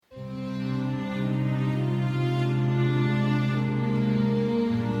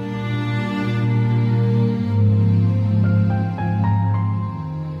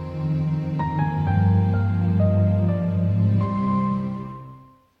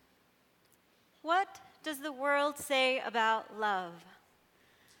does the world say about love?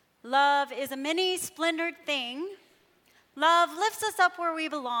 Love is a many-splendored thing. Love lifts us up where we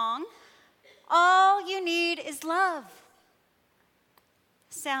belong. All you need is love.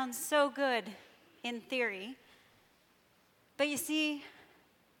 Sounds so good in theory. But you see,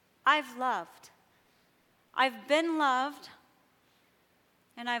 I've loved. I've been loved,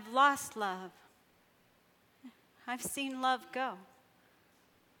 and I've lost love. I've seen love go.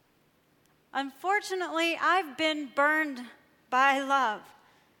 Unfortunately, I've been burned by love,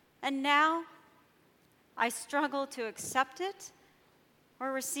 and now I struggle to accept it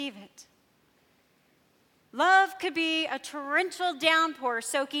or receive it. Love could be a torrential downpour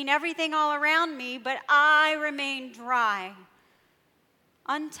soaking everything all around me, but I remain dry,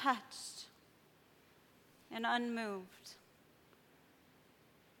 untouched, and unmoved.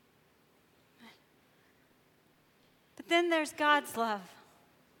 But then there's God's love.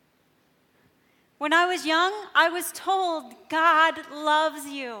 When I was young, I was told God loves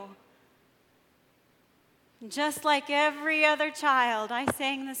you. Just like every other child, I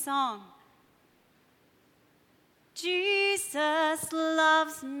sang the song. Jesus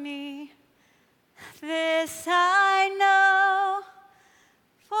loves me, this I know,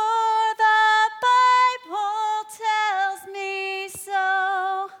 for the Bible tells me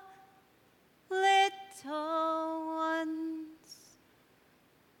so. Little ones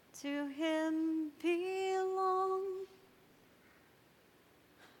to him belong.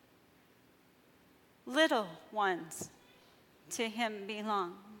 Little ones to him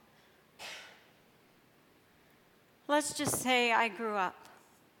belong. Let's just say I grew up.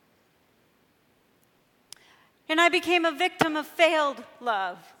 And I became a victim of failed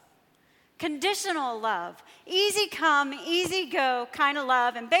love, conditional love, easy come, easy go kind of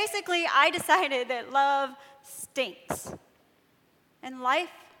love. And basically, I decided that love stinks. And life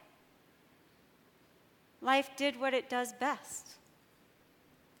did what it does best.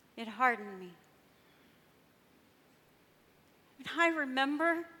 It hardened me. And I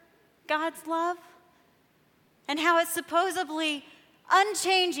remember God's love and how it's supposedly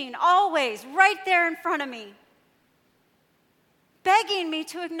unchanging, always right there in front of me, begging me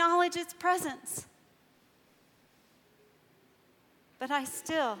to acknowledge its presence. But I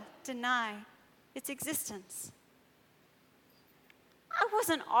still deny its existence. I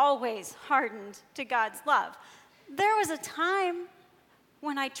wasn't always hardened to God's love. There was a time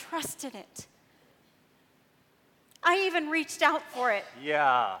when I trusted it. I even reached out for it.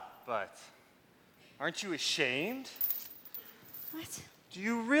 Yeah, but aren't you ashamed? What? Do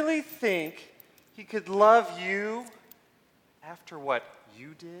you really think he could love you after what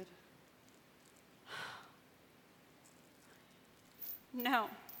you did? No,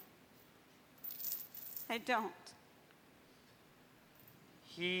 I don't.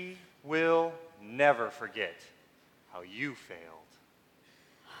 He will never forget how you failed.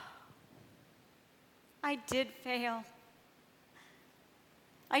 I did fail.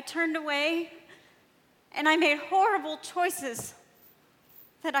 I turned away, and I made horrible choices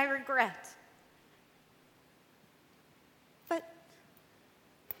that I regret. But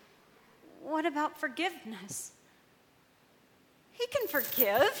what about forgiveness? He can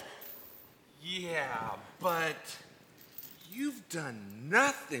forgive. Yeah, but you've done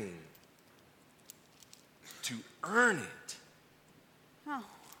nothing to earn it. Oh,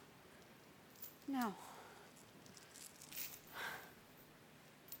 no.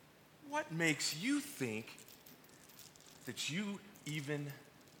 What makes you think that you even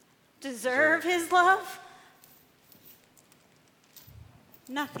Deserve his love?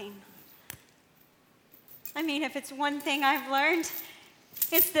 Nothing. I mean, if it's one thing I've learned,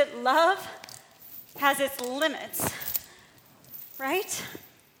 it's that love has its limits, right?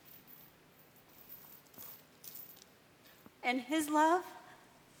 And his love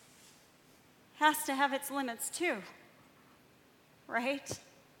has to have its limits too, right?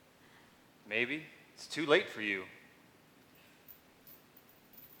 Maybe it's too late for you.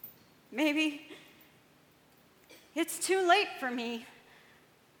 Maybe it's too late for me.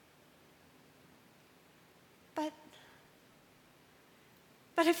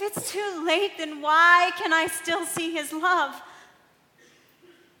 But if it's too late, then why can I still see his love?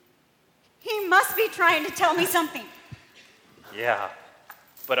 He must be trying to tell me something. Yeah,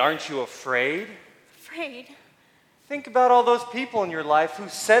 but aren't you afraid? Afraid? Think about all those people in your life who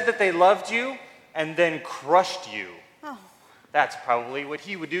said that they loved you and then crushed you. Oh. That's probably what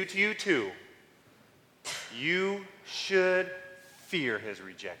he would do to you too. You should fear his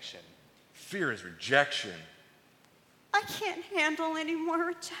rejection. fear his rejection? I can't handle any more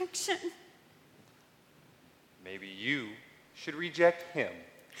rejection. Maybe you should reject him.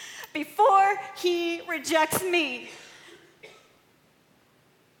 before he rejects me.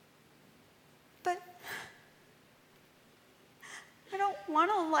 But I don't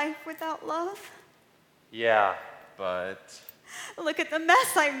want a life without love. Yeah, but... Look at the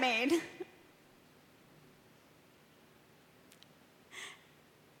mess I made.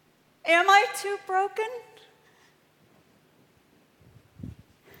 Am I too broken?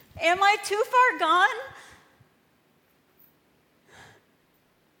 Am I too far gone?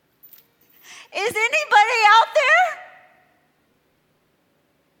 Is anybody out there?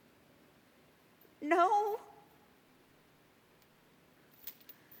 No.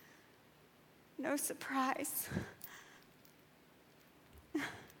 No surprise.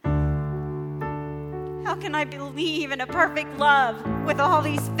 How can I believe in a perfect love with all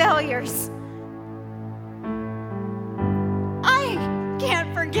these failures? I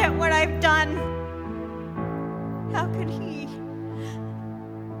can't forget what I've done. How could he?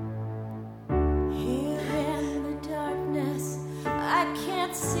 Here in the darkness, I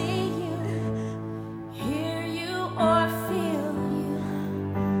can't see you, hear you, or feel you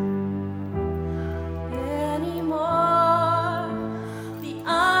anymore. The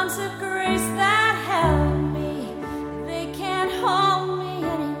arms of grace that held me, they can't hold me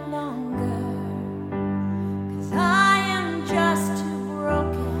any longer. 'Cause I am just too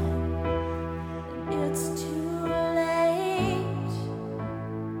broken, and it's too late.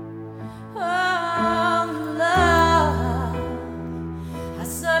 Oh, love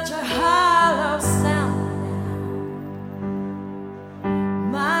has such a hollow sound now.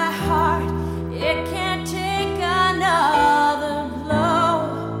 My heart, it can't take another blow.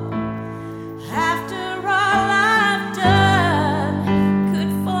 After all I've done,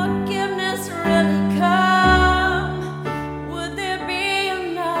 could forgiveness really come? Would there be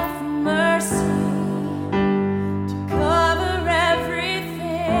enough mercy to cover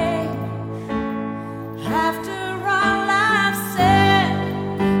everything? After all I've said,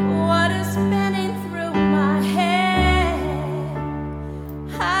 what is spinning through my head?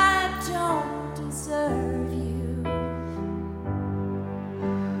 I don't deserve you.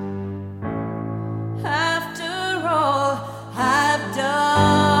 After all I've done,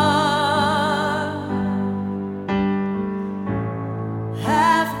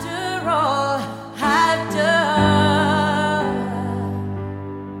 after all I've done,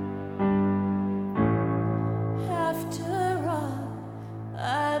 after all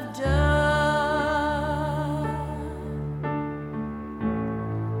I've done.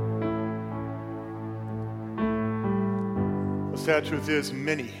 The sad truth is,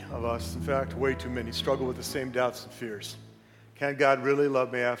 many of us, in fact, way too many, struggle with the same doubts and fears. Can God really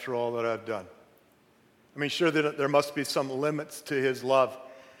love me after all that I've done? I mean, sure, there must be some limits to his love.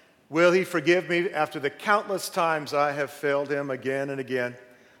 Will he forgive me after the countless times I have failed him again and again?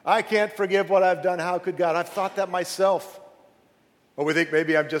 I can't forgive what I've done. How could God? I've thought that myself. Or we think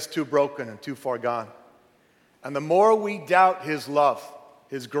maybe I'm just too broken and too far gone. And the more we doubt his love,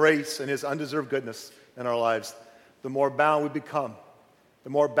 his grace, and his undeserved goodness in our lives, the more bound we become.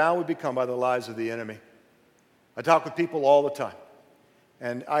 The more bound we become by the lies of the enemy. I talk with people all the time.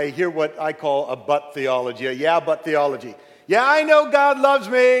 And I hear what I call a but theology, a yeah, but theology. Yeah, I know God loves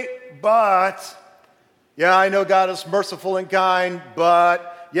me, but. Yeah, I know God is merciful and kind,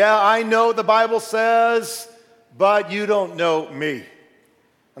 but. Yeah, I know the Bible says, but you don't know me.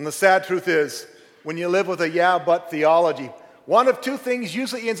 And the sad truth is, when you live with a yeah, but theology, one of two things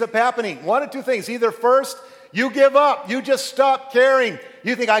usually ends up happening. One of two things. Either first, you give up. You just stop caring.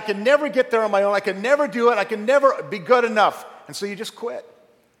 You think, I can never get there on my own. I can never do it. I can never be good enough. And so you just quit.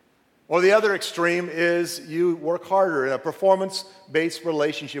 Or the other extreme is you work harder in a performance-based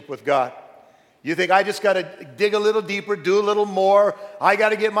relationship with God. You think, I just got to dig a little deeper, do a little more. I got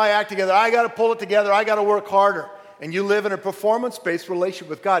to get my act together. I got to pull it together. I got to work harder. And you live in a performance-based relationship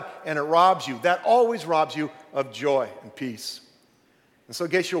with God, and it robs you. That always robs you of joy and peace. And so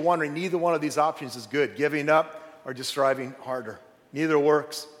in case you're wondering, neither one of these options is good, giving up or just striving harder. Neither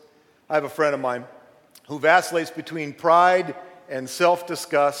works. I have a friend of mine who vacillates between pride and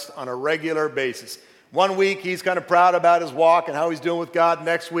self-disgust on a regular basis. One week, he's kind of proud about his walk and how he's doing with God.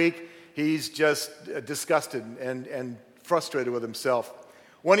 Next week, he's just disgusted and frustrated with himself.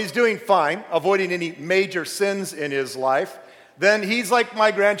 When he's doing fine, avoiding any major sins in his life, then he's like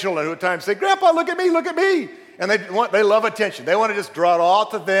my grandchildren who at times say, Grandpa, look at me, look at me. And they love attention. They want to just draw it all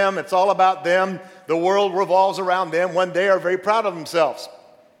to them. It's all about them. The world revolves around them when they are very proud of themselves.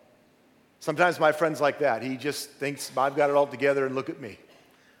 Sometimes my friend's like that. He just thinks, I've got it all together and look at me.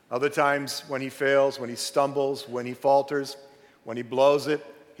 Other times when he fails, when he stumbles, when he falters, when he blows it,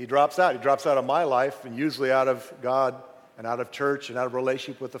 he drops out. He drops out of my life and usually out of God and out of church and out of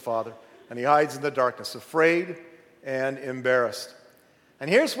relationship with the Father. And he hides in the darkness, afraid and embarrassed. And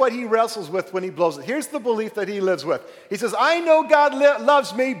here's what he wrestles with when he blows it. Here's the belief that he lives with. He says, I know God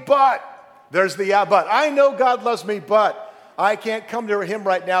loves me, but, there's the but. I know God loves me, but I can't come to him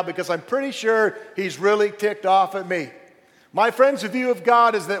right now because I'm pretty sure he's really ticked off at me. My friend's view of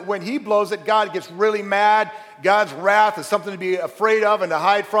God is that when he blows it, God gets really mad. God's wrath is something to be afraid of and to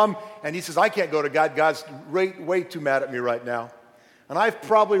hide from. And he says, I can't go to God. God's way too mad at me right now. And I've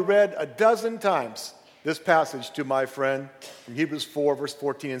probably read a dozen times this passage to my friend from Hebrews 4, verse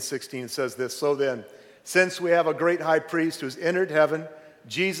 14 and 16. It says this, so then, since we have a great high priest who has entered heaven,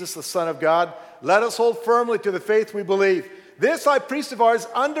 Jesus, the Son of God, let us hold firmly to the faith we believe. This high priest of ours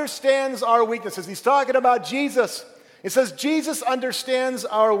understands our weaknesses. He's talking about Jesus. It says, Jesus understands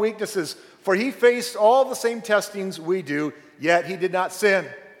our weaknesses, for he faced all the same testings we do, yet he did not sin.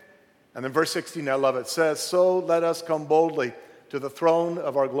 And then verse 16, I love it, says, so let us come boldly to the throne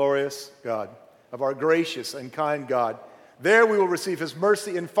of our glorious God, of our gracious and kind God. There we will receive his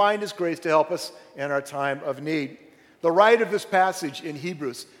mercy and find his grace to help us in our time of need. The writer of this passage in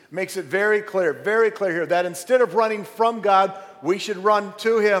Hebrews makes it very clear here, that instead of running from God, we should run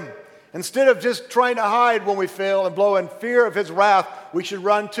to him. Instead of just trying to hide when we fail and blow in fear of his wrath, we should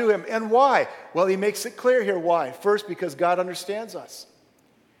run to him. And why? Well, he makes it clear here why. First, because God understands us.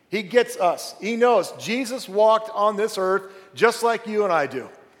 He gets us. He knows. Jesus walked on this earth just like you and I do.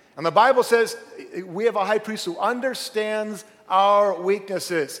 And the Bible says we have a high priest who understands our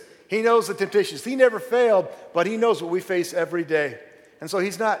weaknesses. He knows the temptations. He never failed, but he knows what we face every day. And so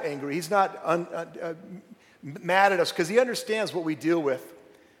he's not angry. He's not mad at us because he understands what we deal with.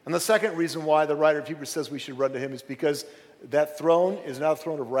 And the second reason why the writer of Hebrews says we should run to him is because that throne is not a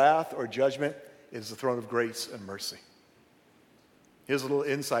throne of wrath or judgment. It is a throne of grace and mercy. Here's a little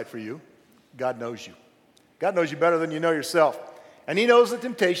insight for you. God knows you. God knows you better than you know yourself. And he knows the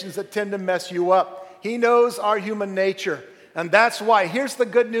temptations that tend to mess you up. He knows our human nature. And that's why, here's the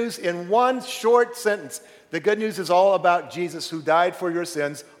good news in one short sentence. The good news is all about Jesus who died for your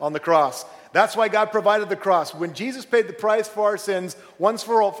sins on the cross. That's why God provided the cross. When Jesus paid the price for our sins, once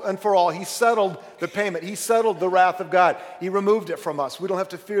for all and for all, he settled the payment. He settled the wrath of God. He removed it from us. We don't have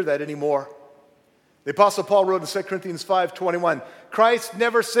to fear that anymore. The Apostle Paul wrote in 2 Corinthians 5:21, Christ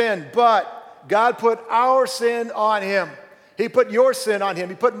never sinned, but God put our sin on him. He put your sin on him.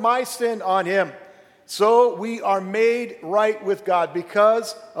 He put my sin on him. So we are made right with God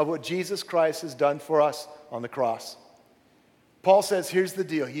because of what Jesus Christ has done for us on the cross. Paul says, here's the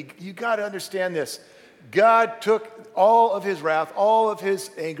deal. You got to understand this. God took all of his wrath, all of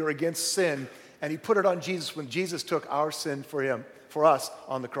his anger against sin, and he put it on Jesus when Jesus took our sin for us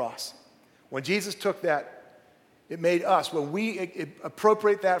on the cross. When Jesus took that, it made us. When we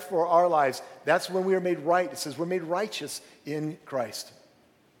appropriate that for our lives, that's when we are made right. It says we're made righteous in Christ.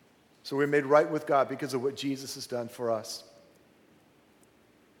 So we're made right with God because of what Jesus has done for us.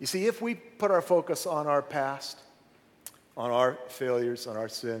 You see, if we put our focus on our past, on our failures, on our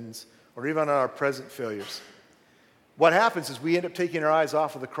sins, or even on our present failures, what happens is we end up taking our eyes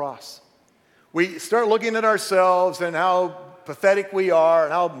off of the cross. We start looking at ourselves and how pathetic we are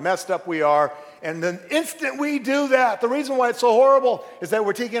and how messed up we are. And the instant we do that, the reason why it's so horrible is that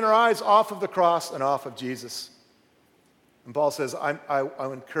we're taking our eyes off of the cross and off of Jesus. And Paul says, I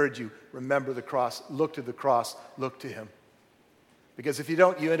encourage you, remember the cross, look to the cross, look to him. Because if you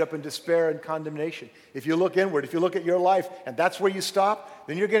don't, you end up in despair and condemnation. If you look inward, if you look at your life, and that's where you stop,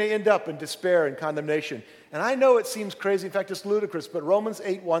 then you're going to end up in despair and condemnation. And I know it seems crazy, in fact, it's ludicrous, but Romans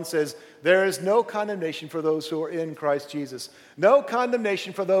 8:1 says, there is no condemnation for those who are in Christ Jesus. No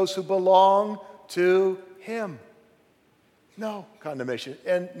condemnation for those who belong to him. No condemnation.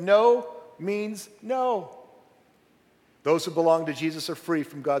 And no means no. Those who belong to Jesus are free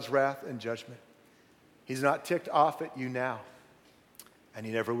from God's wrath and judgment. He's not ticked off at you now. And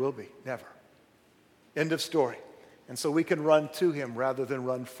he never will be. Never. End of story. And so we can run to him rather than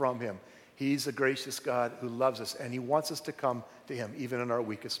run from him. He's a gracious God who loves us, and he wants us to come to him even in our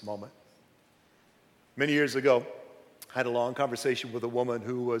weakest moment. Many years ago, I had a long conversation with a woman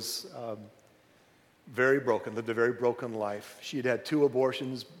who was very broken, lived a very broken life. She had had 2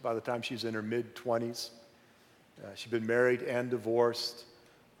 abortions by the time she was in her mid-20s. She'd been married and divorced.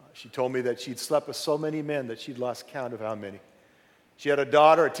 She told me that she'd slept with so many men that she'd lost count of how many. She had a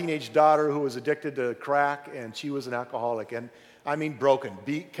daughter, a teenage daughter, who was addicted to crack, and she was an alcoholic. And I mean broken,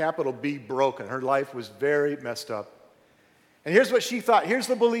 capital B, broken. Her life was very messed up. And here's what she thought. Here's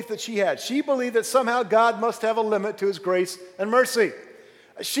the belief that she had. She believed that somehow God must have a limit to his grace and mercy.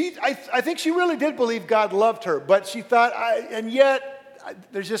 I think she really did believe God loved her, but she thought, and yet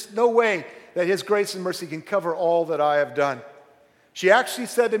there's just no way that his grace and mercy can cover all that I have done. She actually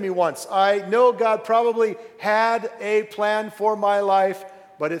said to me once, I know God probably had a plan for my life,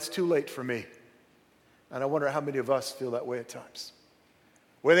 but it's too late for me. And I wonder how many of us feel that way at times.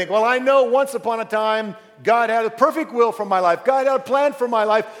 We think, well, I know once upon a time God had a perfect will for my life. God had a plan for my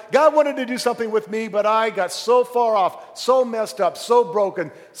life. God wanted to do something with me, but I got so far off, so messed up, so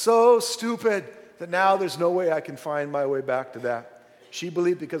broken, so stupid that now there's no way I can find my way back to that. She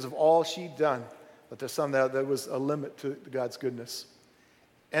believed because of all she'd done that there was a limit to God's goodness.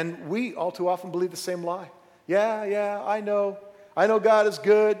 And we all too often believe the same lie. Yeah, I know God is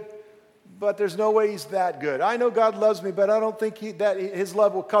good, but there's no way he's that good. I know God loves me, but I don't think that his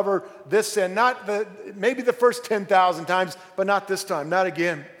love will cover this sin. Maybe the first 10,000 times, but not this time, not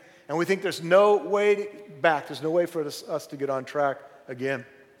again. And we think there's no way back. There's no way for us to get on track again.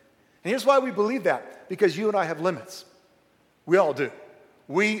 And here's why we believe that. Because you and I have limits. We all do.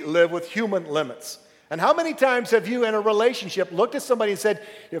 We live with human limits. And how many times have you in a relationship looked at somebody and said,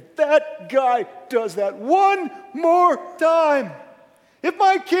 if that guy does that one more time, if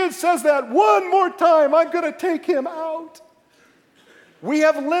my kid says that one more time, I'm going to take him out. We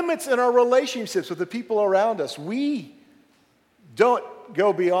have limits in our relationships with the people around us. We don't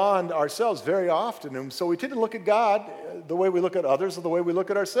go beyond ourselves very often. And so we tend to look at God the way we look at others or the way we look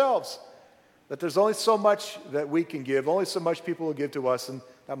at ourselves. That there's only so much that we can give, only so much people will give to us, and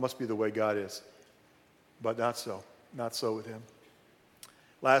that must be the way God is. But not so. Not so with him.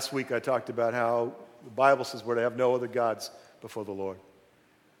 Last week I talked about how the Bible says we're to have no other gods before the Lord.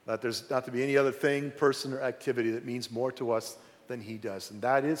 That there's not to be any other thing, person, or activity that means more to us than he does. And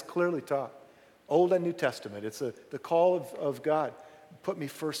that is clearly taught. Old and New Testament. It's the call of God. Put me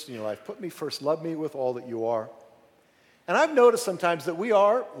first in your life. Put me first. Love me with all that you are. And I've noticed sometimes that we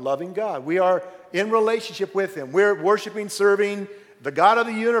are loving God. We are in relationship with him. We're worshiping, serving the God of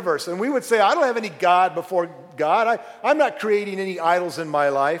the universe. And we would say, I don't have any God before God. I'm not creating any idols in my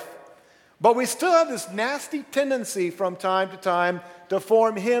life. But we still have this nasty tendency from time to time to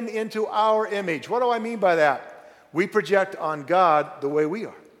form him into our image. What do I mean by that? We project on God the way we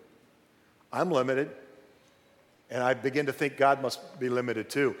are. I'm limited, and I begin to think God must be limited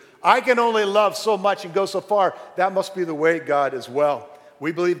too. I can only love so much and go so far. That must be the way God as well.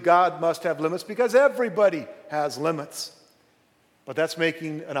 We believe God must have limits because everybody has limits. But that's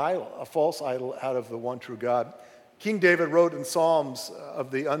making an idol, a false idol, out of the one true God. King David wrote in Psalms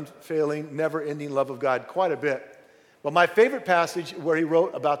of the unfailing, never-ending love of God quite a bit. But my favorite passage where he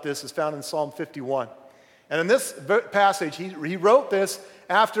wrote about this is found in Psalm 51. And in this passage, he wrote this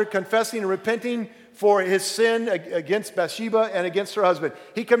after confessing and repenting for his sin against Bathsheba and against her husband.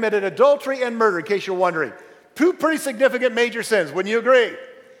 He committed adultery and murder, in case you're wondering. Two pretty significant major sins, wouldn't you agree?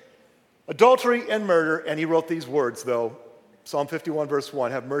 Adultery and murder, and he wrote these words, though. Psalm 51, verse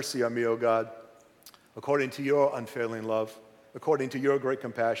 1, have mercy on me, O God, according to your unfailing love, according to your great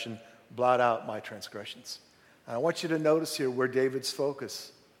compassion, blot out my transgressions. And I want you to notice here where David's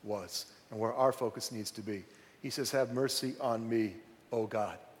focus was and where our focus needs to be. He says, have mercy on me, O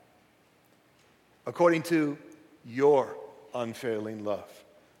God, according to your unfailing love,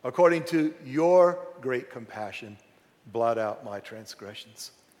 according to your great compassion, blot out my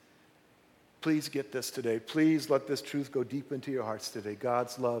transgressions. Please get this today. Please let this truth go deep into your hearts today.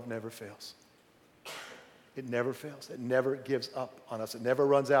 God's love never fails. It never fails. It never gives up on us. It never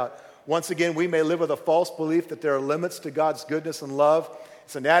runs out. Once again, we may live with a false belief that there are limits to God's goodness and love.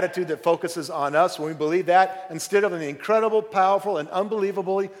 It's an attitude that focuses on us when we believe that instead of the incredible, powerful, and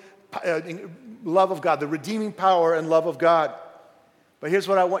unbelievably love of God, the redeeming power and love of God. But here's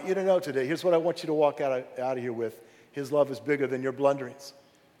what I want you to know today. Here's what I want you to walk out of here with. His love is bigger than your blunderings,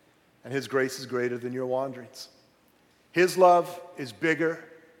 and his grace is greater than your wanderings. His love is bigger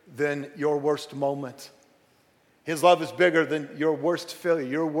than your worst moment. His love is bigger than your worst failure,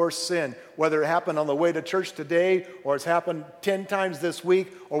 your worst sin, whether it happened on the way to church today or it's happened 10 times this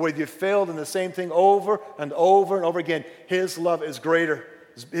week or whether you failed in the same thing over and over and over again. His love is greater.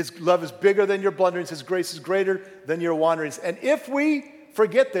 His love is bigger than your blunderings. His grace is greater than your wanderings. And if we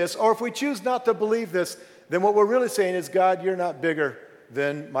forget this or if we choose not to believe this, then what we're really saying is, God, you're not bigger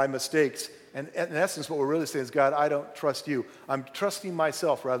than my mistakes. And in essence, what we're really saying is, God, I don't trust you. I'm trusting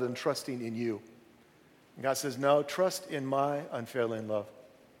myself rather than trusting in you. And God says, no, trust in my unfailing love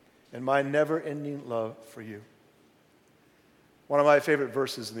and my never-ending love for you. One of my favorite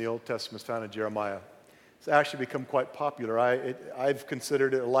verses in the Old Testament is found in Jeremiah. It's actually become quite popular. I've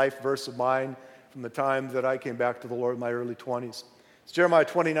considered it a life verse of mine from the time that I came back to the Lord in my early 20s. It's Jeremiah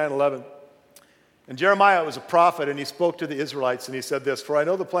 29:11. And Jeremiah was a prophet, and he spoke to the Israelites, and he said this, for I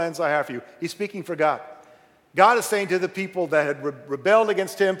know the plans I have for you. He's speaking for God. God is saying to the people that had rebelled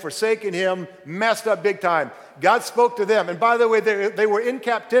against him, forsaken him, messed up big time, God spoke to them. And by the way, they were in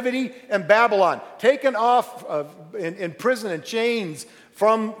captivity in Babylon, taken off in prison and chains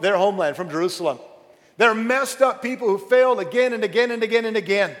from their homeland, from Jerusalem. They're messed up people who failed again and again and again and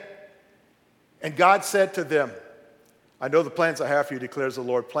again. And God said to them, I know the plans I have for you, declares the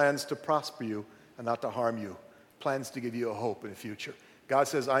Lord, plans to prosper you and not to harm you, plans to give you a hope in the future. God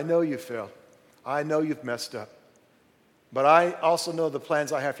says, I know you failed. I know you've messed up. But I also know the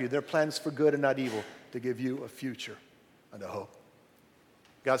plans I have for you. They're plans for good and not evil, to give you a future and a hope.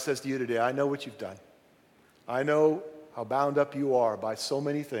 God says to you today, I know what you've done. I know how bound up you are by so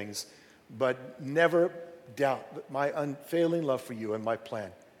many things, but never doubt that my unfailing love for you and my plan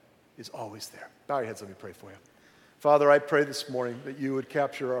is always there. Bow your heads, let me pray for you. Father, I pray this morning that you would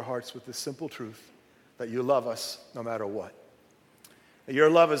capture our hearts with this simple truth, that you love us no matter what. That your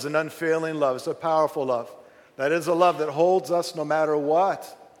love is an unfailing love. It's a powerful love. That is a love that holds us no matter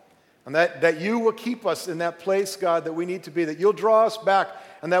what. And that you will keep us in that place, God, that we need to be, that you'll draw us back,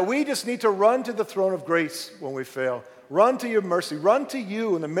 and that we just need to run to the throne of grace when we fail. Run to your mercy. Run to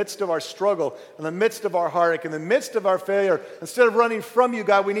you in the midst of our struggle, in the midst of our heartache, in the midst of our failure. Instead of running from you,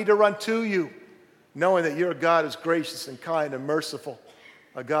 God, we need to run to you, knowing that your God is gracious and kind and merciful,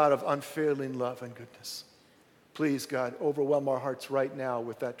 a God of unfailing love and goodness. Please, God, overwhelm our hearts right now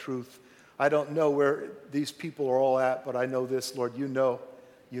with that truth. I don't know where these people are all at, but I know this, Lord. You know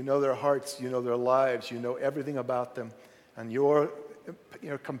their hearts. You know their lives. You know everything about them. And your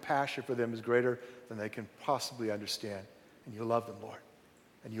compassion for them is greater than they can possibly understand. And you love them, Lord.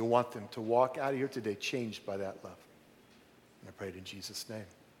 And you want them to walk out of here today changed by that love. And I pray it in Jesus' name.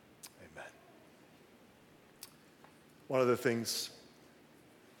 Amen. One of the things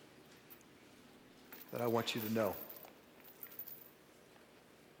that I want you to know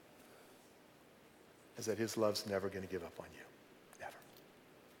is that his love's never going to give up on you. Never.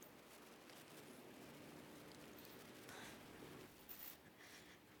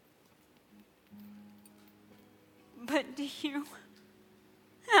 But do you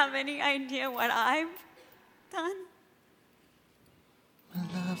have any idea what I've done? My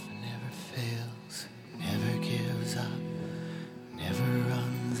love never fails, never gives up, never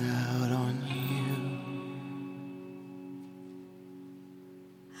runs out on you.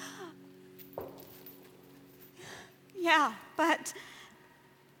 Yeah, but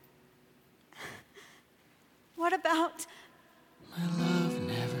what about... My love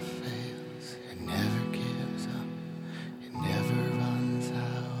never fails, it never gives up, it never runs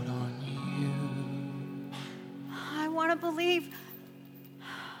out on you. I want to believe,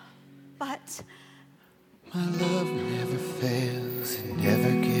 but... My love never fails, it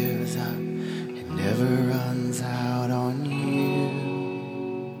never gives up, it never runs out on you.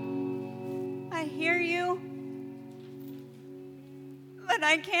 I hear you, but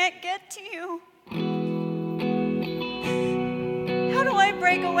I can't get to you. How do I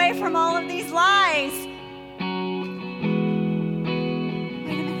break away from all of these lies?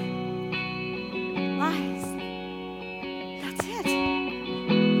 Wait a minute. Lies. That's it.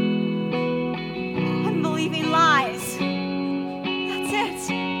 I'm believing lies. That's it.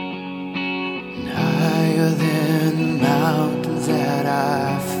 And higher than the mountains that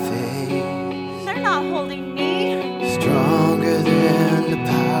I face, They're not holding me. stronger than the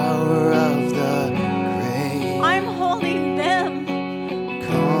power of the grave, I'm holding them.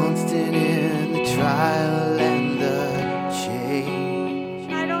 constant in the trial and the change.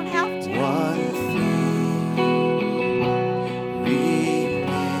 I don't have to. One thing remains.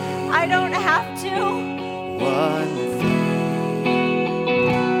 I don't have to. One thing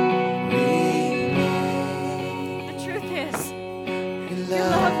remains. The truth is, Your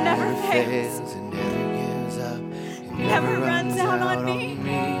love never fails. and never gives up. It Never runs out on me.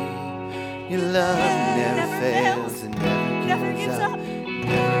 Your love never Never fails fails. and Never never gives gives up. up.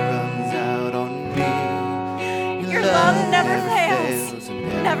 Never runs out on me. Your love never fails. and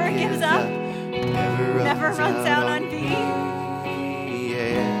Never gives up. Never runs out on me.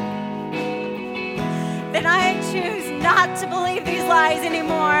 Yeah. Then I choose not to believe these lies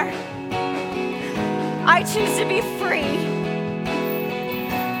anymore. I choose to be free.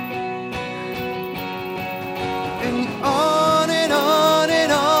 And on and on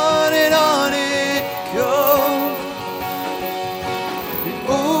and on and on it goes. It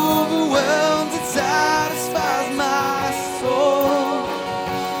overwhelms, it satisfies my soul.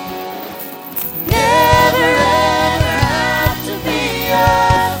 Never ever have to be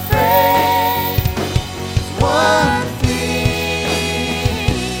afraid. There's one thing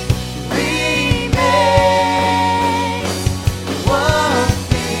remains. One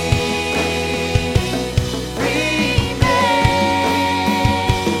thing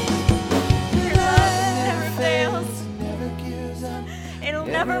It'll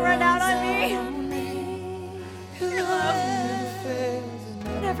never run out on me. Your love never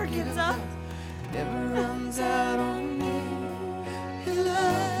fails, Never gives up. never runs out on me. Your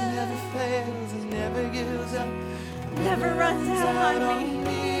love never fails and never gives up. Never runs out on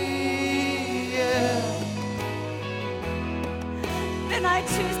me. Yeah. And I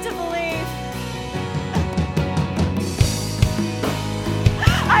choose to believe.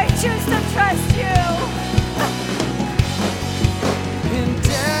 I choose to trust you. In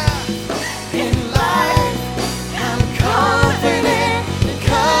death, in life, I'm confident and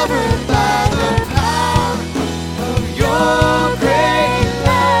covered by the power of your great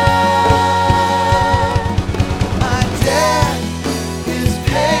love. My debt is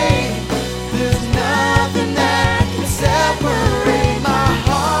paid. There's nothing that can separate my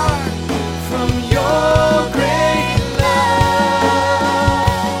heart from your great love.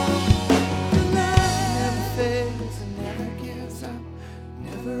 Your love never fails and never gives up,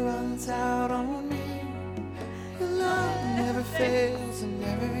 never runs out on me. Your love never fails and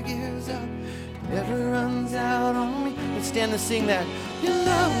never gives up, never runs out on me. Let's stand and sing that. Your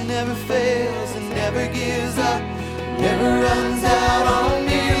love never fails and never gives up, never runs out on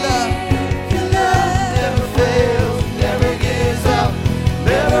me. Your love never fails, never gives up,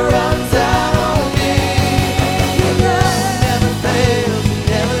 never runs out on me. Your love never fails,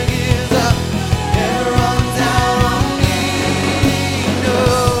 never gives up, never runs out on me. No,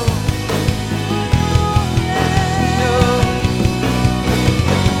 no.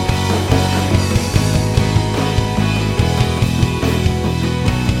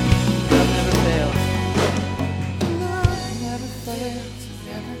 Love never fails. Love never fails,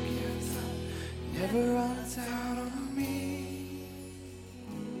 never gives up, never runs out on me.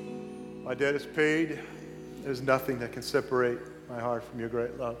 My debt is paid. There's nothing that can separate my heart from your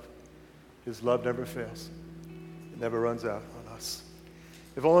great love. His love never fails. It never runs out on us.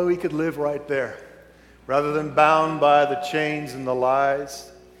 If only we could live right there, rather than bound by the chains and the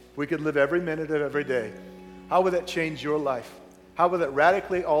lies. If we could live every minute of every day. How would that change your life? How would that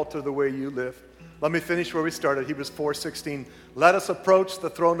radically alter the way you live? Let me finish where we started, Hebrews 4:16. Let us approach the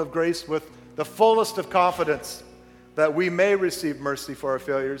throne of grace with the fullest of confidence, that we may receive mercy for our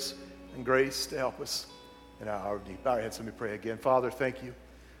failures and grace to help us in our hour of need. Bow your heads, let me pray again. Father, thank you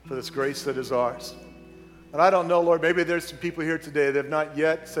for this grace that is ours. And I don't know, Lord, maybe there's some people here today that have not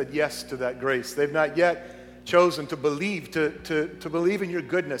yet said yes to that grace. They've not yet chosen to believe, to believe in your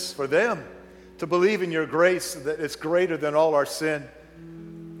goodness for them, to believe in your grace that is greater than all our sin.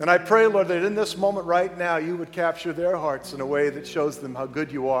 And I pray, Lord, that in this moment right now, you would capture their hearts in a way that shows them how good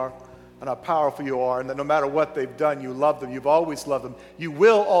you are and how powerful you are, and that no matter what they've done, you love them. You've always loved them. You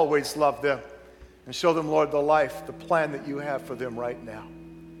will always love them. And show them, Lord, the life, the plan that you have for them right now.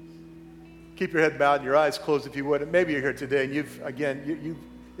 Keep your head bowed and your eyes closed if you would. And maybe you're here today and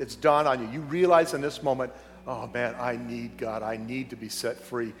it's dawned on you. You realize in this moment, oh man, I need God. I need to be set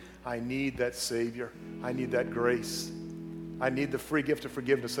free. I need that Savior. I need that grace. I need the free gift of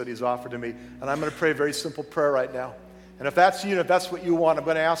forgiveness that he's offered to me. And I'm going to pray a very simple prayer right now. And if that's you, and if that's what you want, I'm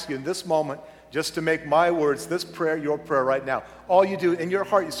going to ask you in this moment just to make my words, this prayer, your prayer right now. All you do in your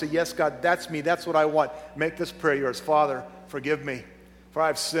heart, you say, yes, God, that's me. That's what I want. Make this prayer yours. Father, forgive me, for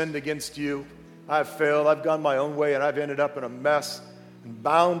I've sinned against you. I've failed. I've gone my own way, and I've ended up in a mess and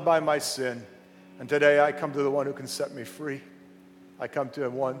bound by my sin. And today I come to the one who can set me free. I come to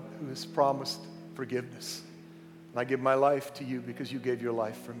one who has promised forgiveness. And I give my life to you because you gave your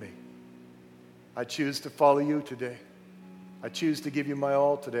life for me. I choose to follow you today. I choose to give you my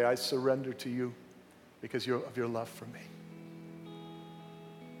all today. I surrender to you because of your love for me.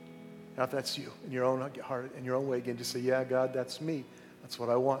 Now if that's you, in your own heart, in your own way again, just say, yeah, God, that's me. That's what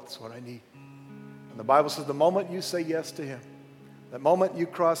I want. That's what I need. And the Bible says the moment you say yes to him, that moment you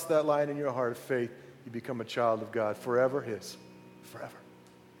cross that line in your heart of faith, you become a child of God, forever his, forever.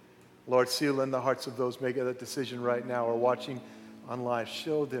 Lord, seal in the hearts of those making that decision right now or watching online.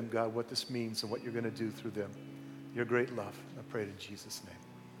 Show them, God, what this means and what you're going to do through them. Your great love. I pray it in Jesus' name.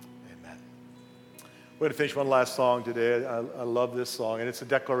 Amen. We're going to finish one last song today. I love this song, and it's a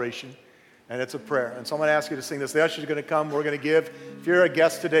declaration, and it's a prayer. And so I'm going to ask you to sing this. The ushers are going to come. We're going to give. If you're a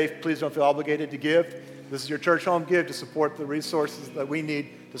guest today, please don't feel obligated to give. This is your church home. Give to support the resources that we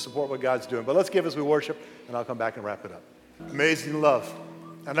need to support what God's doing. But let's give as we worship, and I'll come back and wrap it up. Amazing love.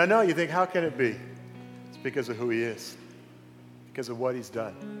 And I know you think, how can it be? It's because of who he is, because of what he's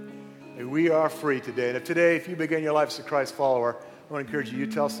done. And we are free today. And if you begin your life as a Christ follower, I want to encourage you, you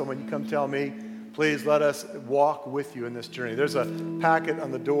tell someone, you come tell me, please let us walk with you in this journey. There's a packet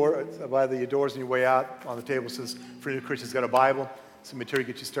on the door, by the doors on your way out, on the table says, for new Christians, it's got a Bible, some material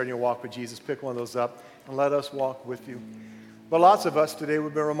to get you started in your walk with Jesus. Pick one of those up and let us walk with you. But lots of us today,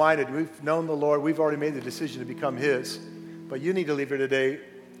 we've been reminded, we've known the Lord, we've already made the decision to become His. But you need to leave here today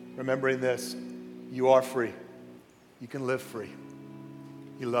remembering this. You are free. You can live free.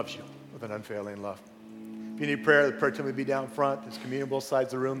 He loves you with an unfailing love. If you need prayer, the prayer team will be down front. There's communion both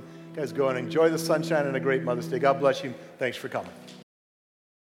sides of the room. You guys go and enjoy the sunshine and a great Mother's Day. God bless you. Thanks for coming.